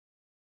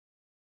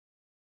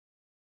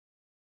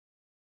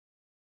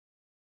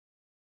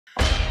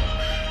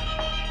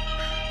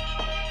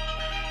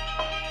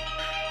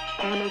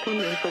Hamilton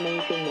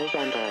Information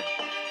November.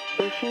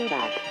 Issued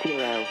at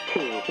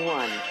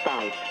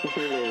 0215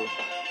 Zulu.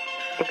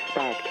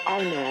 Expect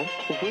RNAV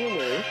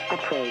Zulu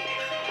approach.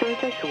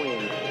 Surface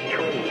wind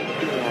 300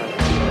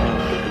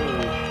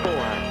 degrees 4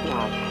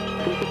 knots.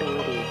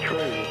 Visibility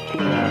 30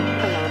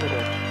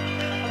 kilometers.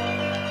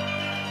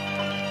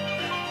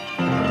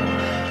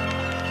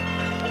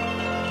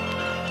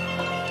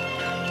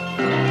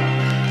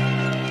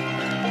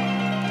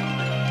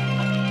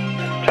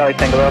 Charlie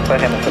Tango Alpha,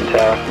 Hamilton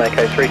Tower,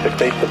 Mako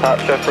 36 East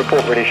departure,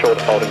 report ready short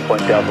of holding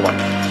point Delta 1.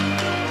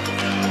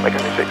 Mako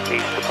 36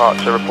 East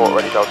departure, report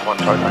ready Delta 1,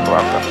 Charlie Tango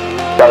Alpha.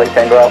 Charlie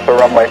Tango Alpha,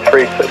 runway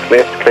 36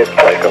 left, clear for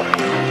takeoff.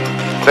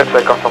 Clear for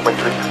takeoff, runway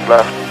 36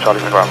 left,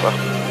 Charlie Tango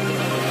Alpha.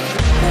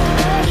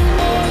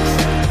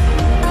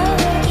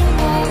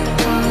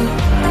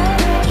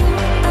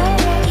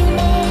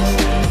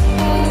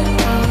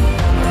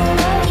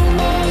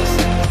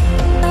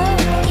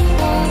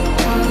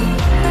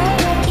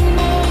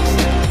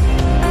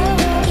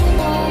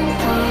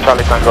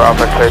 Charlie Tango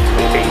Alpha, clear to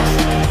the east.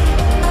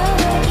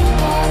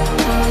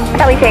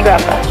 Charlie Tango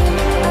Alpha.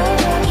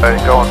 So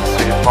go on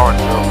to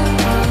Morrinsville.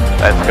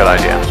 That's a good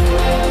idea.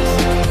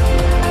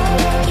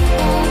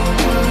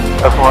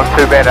 That's not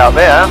too bad out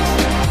there.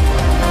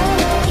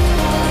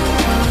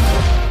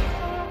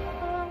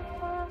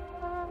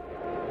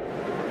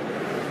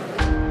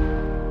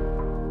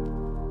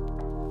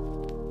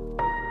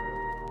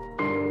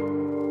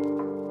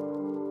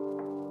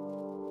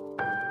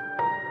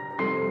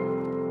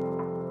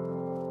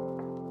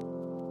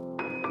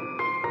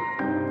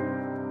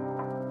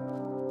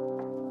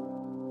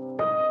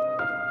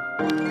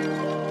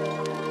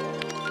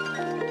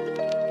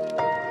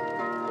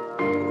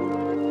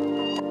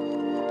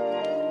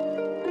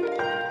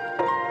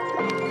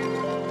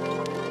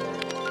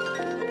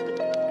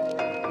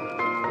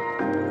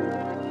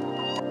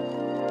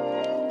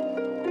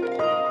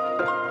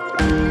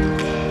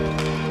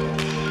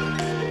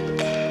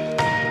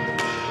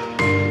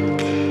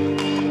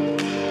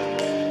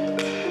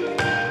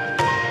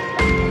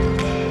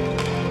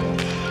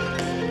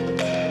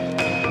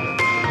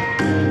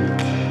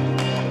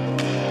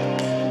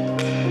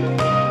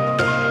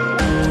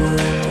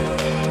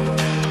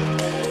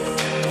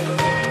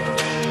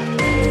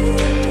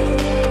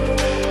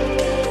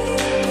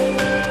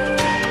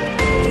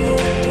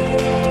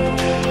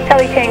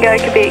 Charlie Tango,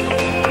 Quebec,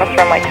 cross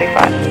runway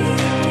 25.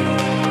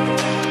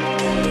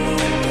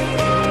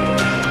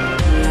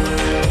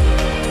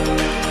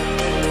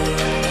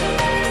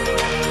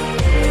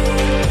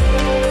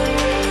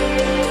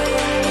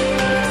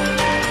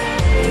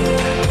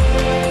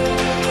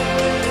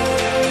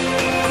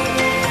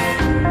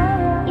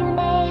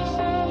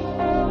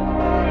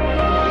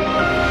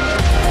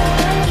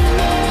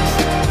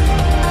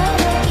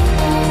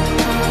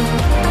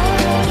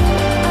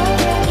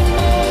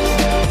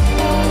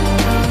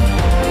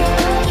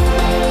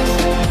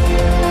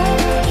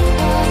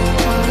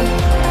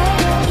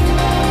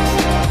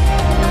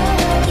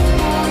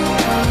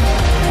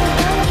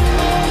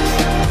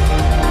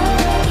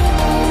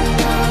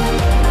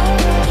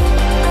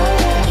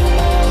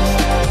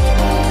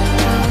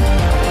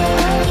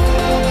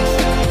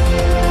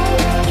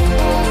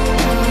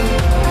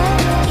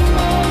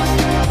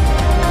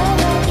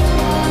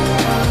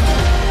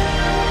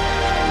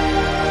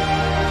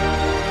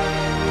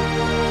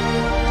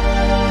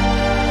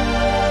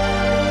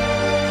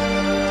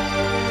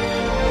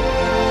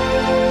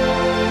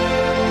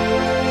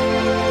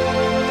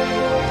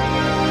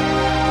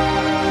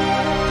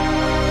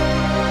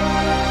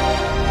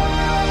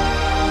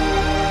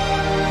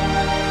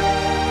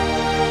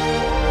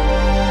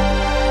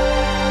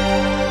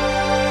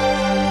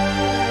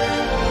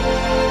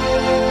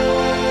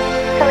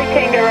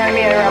 Tango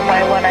Romeo,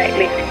 runway 18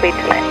 left, clear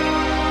to land.